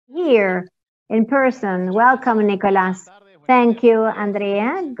here in person. Welcome, Nicolas. Thank you, Andrea.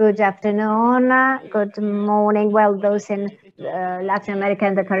 Good afternoon. Good morning. Well, those in Latin America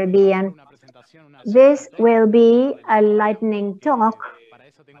and the Caribbean. This will be a lightning talk.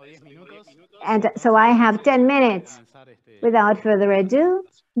 And so I have 10 minutes. Without further ado,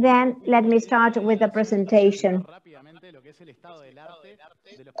 then let me start with the presentation.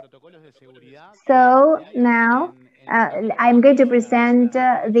 So now I'm going to present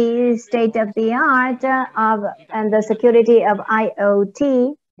the state of the art and the security of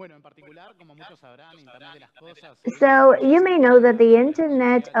IoT. So you may know that the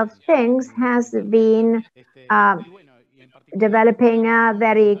Internet of Things has been developing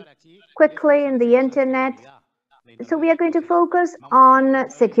very quickly in the Internet. So we are going to focus on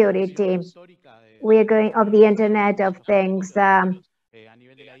security. We are going of the Internet of Things.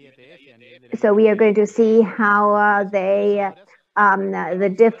 So we are going to see how the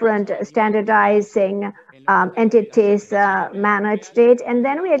different standardizing entities managed it, and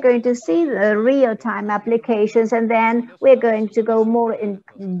then we are going to see the real-time applications, and then we're going to go more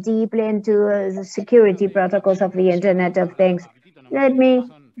deeply into the security protocols of the Internet of Things. Let me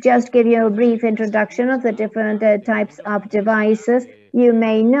just give you a brief introduction of the different types of devices. You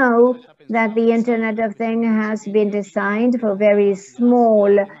may know that the Internet of Things has been designed for very small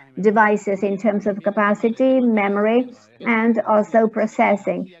devices in terms of capacity, memory, and also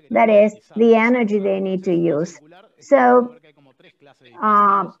processing. That is, the energy they need to use. So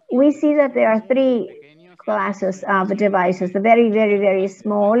we see that there are three classes of devices: the very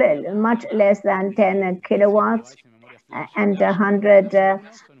small, much less than 10 kilowatts, and 100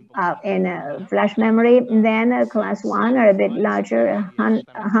 in flash memory. And then class 1 are a bit larger,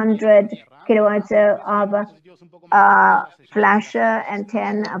 100 kilowatts of flash and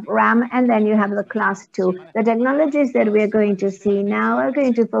 10 of RAM, and then you have the class 2. The technologies that we are going to see now are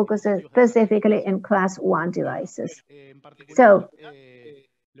going to focus specifically in class 1 devices. So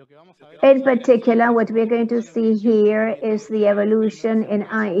in particular, what we're going to see here is the evolution in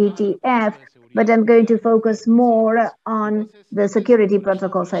IETF, but I'm going to focus more on the security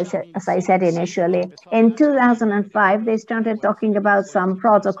protocols, as I said initially. In 2005, they started talking about some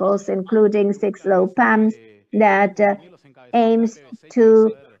protocols, including 6LoWPAN, that aims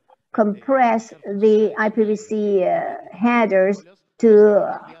to compress the IPv6 headers to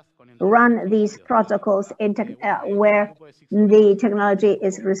run these protocols in where the technology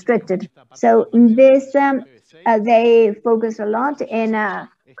is restricted. So this they focus a lot in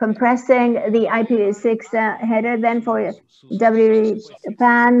compressing the IPv6 header. Then for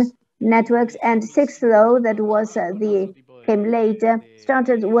WPAN networks, and 6LoW, that was came later,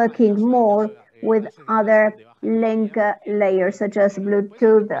 started working more with other link layers such as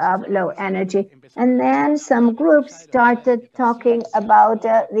Bluetooth of low energy. And then some groups started talking about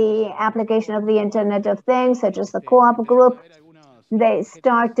the application of the Internet of Things, such as the Co-op group. They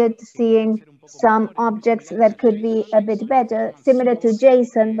started seeing some objects that could be a bit better, similar to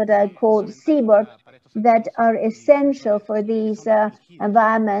JSON, but I called CBOR, that are essential for these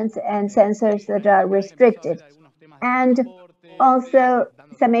environments and sensors that are restricted. And also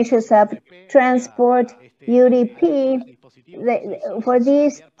some issues of transport, UDP. For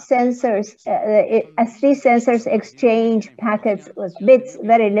these sensors, as these sensors exchange packets with bits,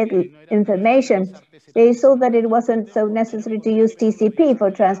 very little information, they saw that it wasn't so necessary to use TCP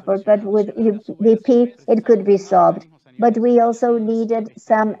for transport, but with UDP it could be solved. But we also needed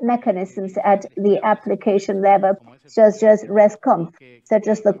some mechanisms at the application level, such as RESTConf, such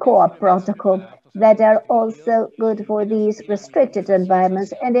as the Co-op protocol, that are also good for these restricted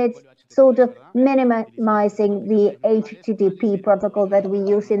environments, and it's sort of minimizing the HTTP protocol that we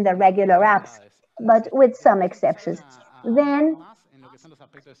use in the regular apps, but with some exceptions. Then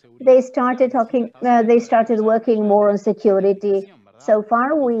they started working more on security. So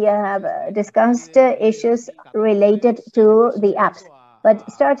far, we have discussed issues related to the apps.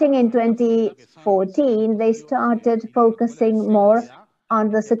 But starting in 2014, they started focusing more on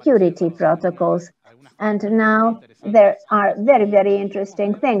the security protocols. And now there are very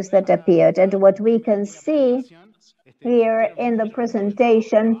interesting things that appeared. And what we can see here in the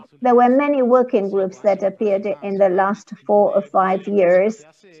presentation, there were many working groups that appeared in the last 4 or 5 years,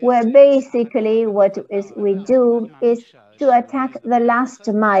 where basically what we do is to attack the last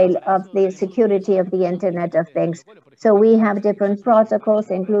mile of the security of the Internet of Things. So we have different protocols,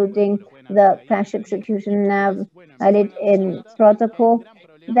 including the flash execution in protocol.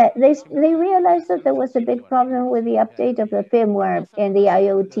 That they realized that there was a big problem with the update of the firmware in the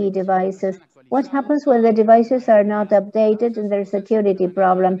IoT devices. What happens when the devices are not updated, and there's a security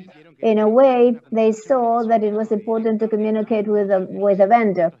problem? In a way, they saw that it was important to communicate with a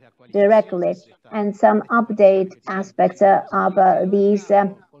vendor. directly, and some update aspects of these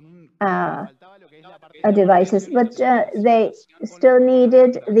devices, but they still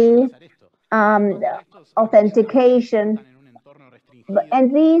needed the authentication.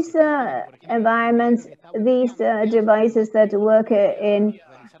 And these environments, these devices that work in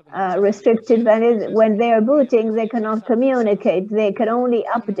restricted values, when they are booting, they cannot communicate, they can only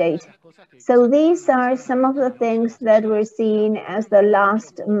update. So these are some of the things that were seen as the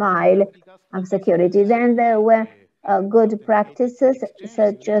last mile of security. Then there were good practices,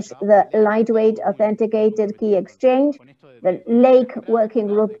 such as the lightweight authenticated key exchange. The Lake Working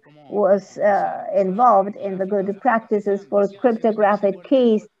Group was involved in the good practices for cryptographic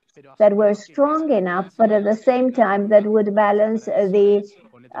keys that were strong enough, but at the same time that would balance the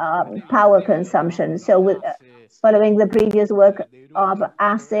power consumption. So with, following the previous work of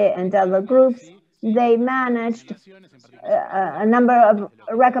ASE and other groups, they managed a number of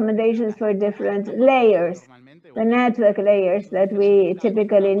recommendations for different layers. The network layers that we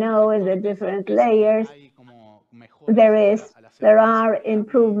typically know in the different layers, there are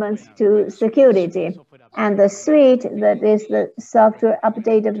improvements to security. And the suite, that is the software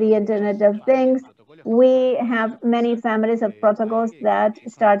update of the Internet of Things, we have many families of protocols that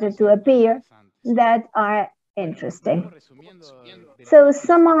started to appear that are interesting. So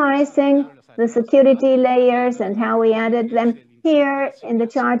summarizing the security layers and how we added them, here in the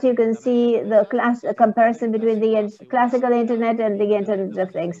chart you can see the comparison between the classical Internet and the Internet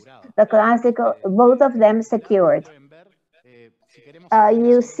of Things. The classical, both of them secured.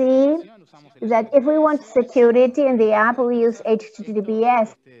 You see that if we want security in the app, we use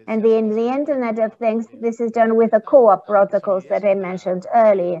HTTPS, and in the Internet of Things, this is done with the co-op protocols that I mentioned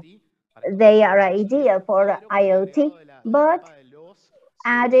earlier. They are ideal for IoT, but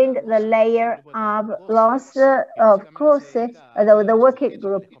adding the layer of loss of COSE, the working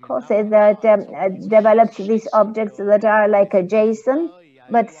group COSE that developed these objects that are like a JSON,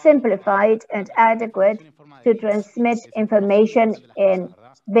 but simplified and adequate to transmit information in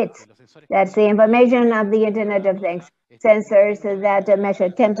bits. That's the information of the Internet of Things. Sensors that measure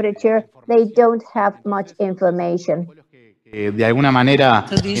temperature, they don't have much information. So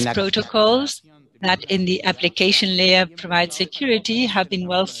these protocols that in the application layer provide security have been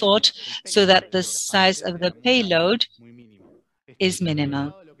well thought so that the size of the payload is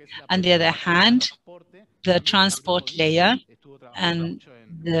minimal. On the other hand, the transport layer and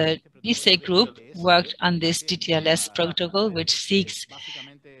the ISE group worked on this DTLS protocol, which seeks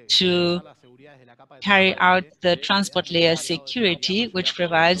to carry out the transport layer security, which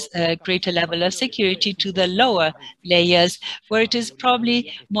provides a greater level of security to the lower layers, where it is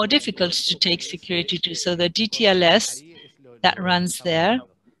probably more difficult to take security to. So the DTLS that runs there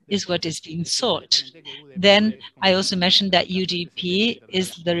is what is being sought. Then I also mentioned that UDP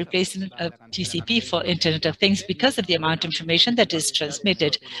is the replacement of TCP for Internet of Things because of the amount of information that is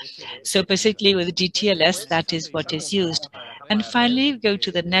transmitted. So basically with DTLS, that is what is used. And finally, we go to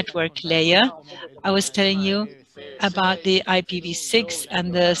the network layer. I was telling you about the IPv6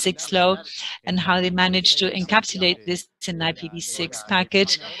 and the 6LoW and how they managed to encapsulate this in IPv6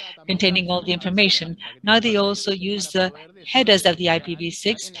 packet containing all the information. Now they also use the headers of the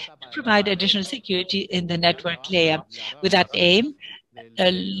IPv6 to provide additional security in the network layer. With that aim,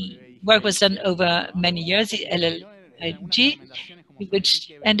 work was done over many years, the LLG,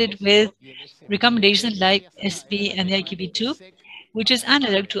 which ended with recommendations like SP and the IPv2, which is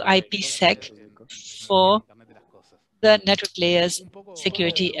analog to IPsec for the network layers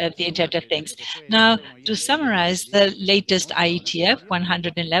security of the Internet of Things. Now, to summarize the latest IETF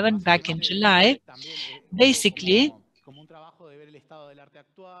 111 back in July, basically,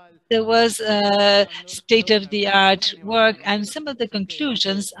 there was a state-of-the-art work, and some of the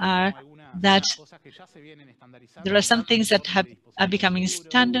conclusions are that there are some things that are becoming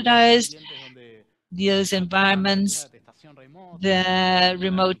standardized. Those environments, the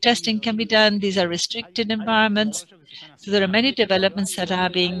remote testing can be done. These are restricted environments. So there are many developments that are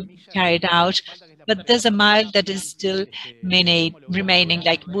being carried out, but there's a mile that is still remaining,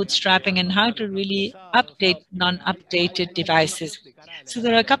 like bootstrapping and how to really update non-updated devices. So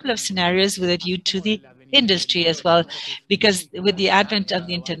there are a couple of scenarios with a view to the industry as well, because with the advent of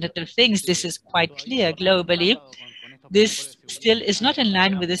the Internet of Things, this is quite clear globally. This still is not in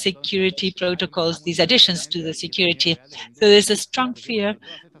line with the security protocols, these additions to the security. So there's a strong fear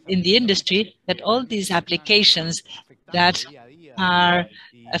in the industry that all these applications that are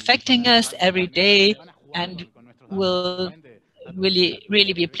affecting us every day and will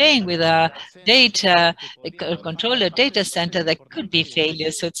really be playing with our data, control a data center, there could be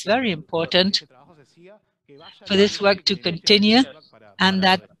failures. So it's very important for this work to continue and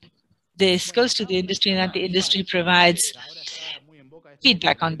that this goes to the industry and that the industry provides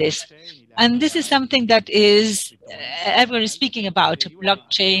feedback on this. And this is something that is everyone is speaking about,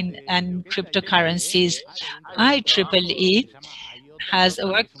 blockchain and cryptocurrencies. IEEE has a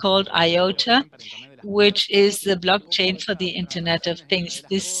work called IOTA, which is the blockchain for the Internet of Things.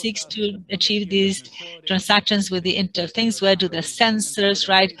 This seeks to achieve these transactions with the Internet of Things. Where do the sensors,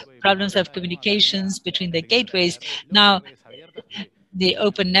 right? Problems of communications between the gateways. Now, the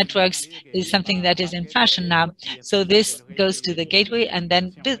open networks is something that is in fashion now. So this goes to the gateway, and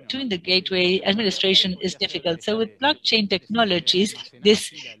then doing the gateway administration is difficult. So with blockchain technologies,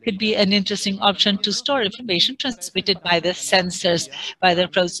 this could be an interesting option to store information transmitted by the sensors, by the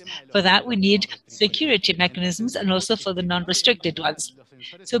probes. For that, we need security mechanisms and also for the non-restricted ones.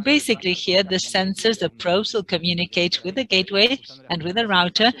 So basically here, the sensors, the probes will communicate with the gateway and with the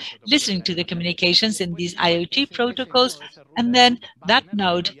router, listening to the communications in these IoT protocols, and then that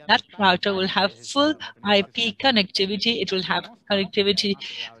node, that router will have full IP connectivity. It will have connectivity,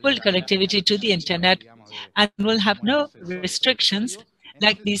 full connectivity to the Internet, and will have no restrictions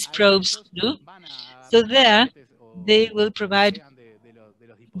like these probes do. So there, they will provide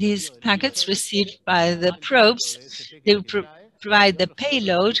these packets received by the probes. They will provide the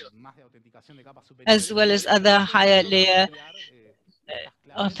payload as well as other higher layer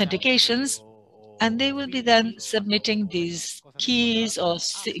authentications, and they will be then submitting these keys or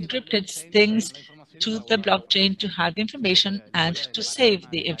encrypted things to the blockchain to have information and to save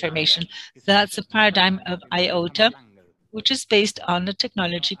the information. So that's a paradigm of IOTA, which is based on a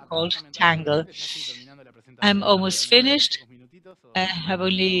technology called Tangle. I'm almost finished. I have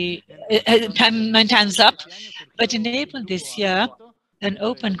only, my time's up, but in April this year, an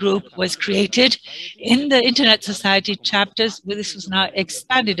open group was created in the Internet Society chapters. This was now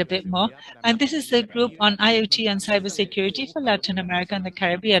expanded a bit more. And this is a group on IoT and cybersecurity for Latin America and the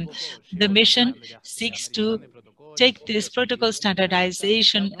Caribbean. The mission seeks to take this protocol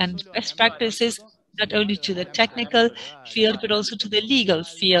standardization and best practices not only to the technical field, but also to the legal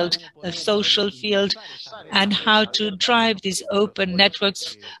field, the social field, and how to drive these open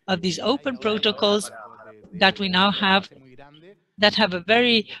networks of these open protocols that we now have, that have a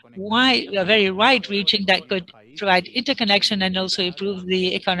very wide-reaching, that could provide interconnection and also improve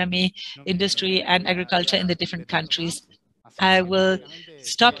the economy, industry, and agriculture in the different countries. I will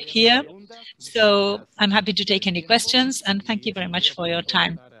stop here. So I'm happy to take any questions, and thank you very much for your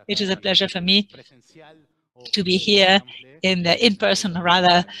time. It is a pleasure for me to be here in the in-person, or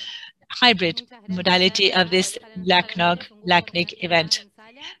rather hybrid modality of this LACNIC event.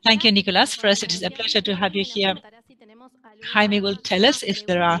 Thank you, Nicolas. For us, it is a pleasure to have you here. Jaime will tell us if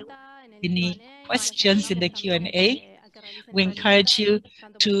there are any questions in the Q&A. We encourage you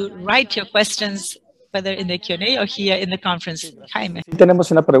to write your questions, whether in the Q&A or here in the conference. Jaime.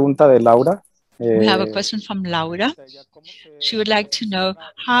 Tenemos una pregunta de Laura. We have a question from Laura. She would like to know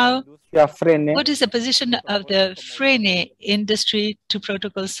what is the position of the Frene industry to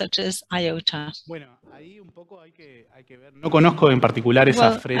protocols such as IOTA? Well,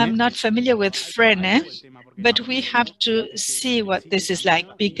 I'm not familiar with Frene, but we have to see what this is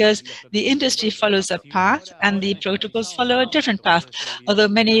like, because the industry follows a path and the protocols follow a different path. Although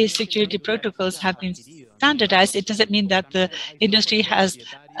many security protocols have been standardized, it doesn't mean that the industry has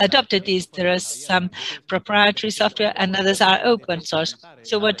adopted these. There are some proprietary software and others are open source.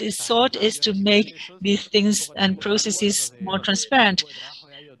 So what is sought is to make these things and processes more transparent.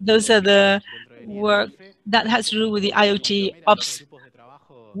 Those are the work that has to do with the IoT Ops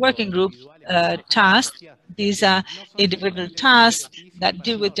working group tasks. These are individual tasks that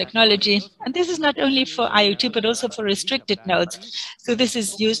deal with technology. And this is not only for IoT, but also for restricted nodes. So this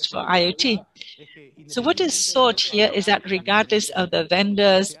is used for IoT. So what is sought here is that regardless of the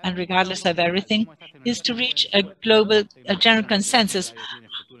vendors and regardless of everything, is to reach a global, a general consensus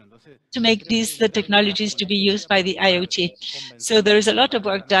to make these the technologies to be used by the IoT. So there is a lot of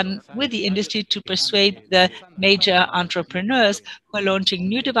work done with the industry to persuade the major entrepreneurs who are launching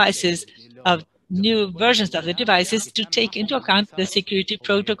new devices, of new versions of the devices, to take into account the security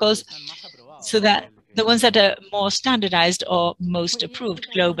protocols, so that the ones that are more standardized or most approved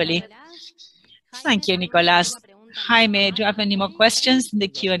globally. Thank you, Nicolas. Jaime, do you have any more questions in the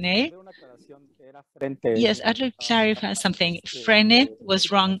Q&A? Yes, I'd like to clarify something. Frene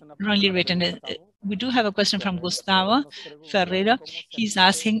was wrongly written. We do have a question from Gustavo Ferreira. He's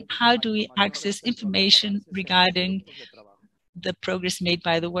asking, how do we access information regarding the progress made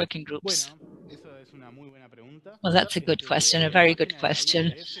by the working groups? Well, that's a good question, a very good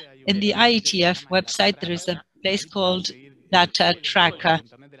question. In the IETF website, there is a place called Data Tracker.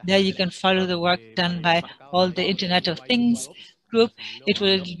 There you can follow the work done by all the Internet of Things group. It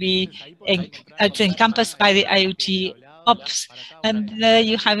will be it's encompassed by the IoT Ops, and there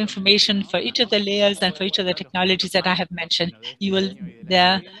you have information for each of the layers and for each of the technologies that I have mentioned.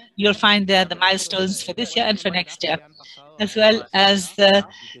 You'll find there the milestones for this year and for next year, as well as the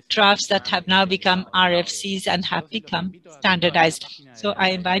drafts that have now become RFCs and have become standardized. So I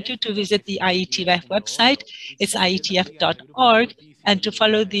invite you to visit the IETF website. It's ietf.org, and to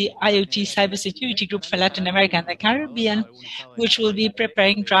follow the IoT Cybersecurity Group for Latin America and the Caribbean, which will be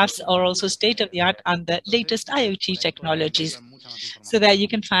preparing drafts or also state-of-the-art on the latest IoT technologies. So there you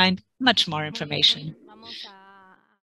can find much more information.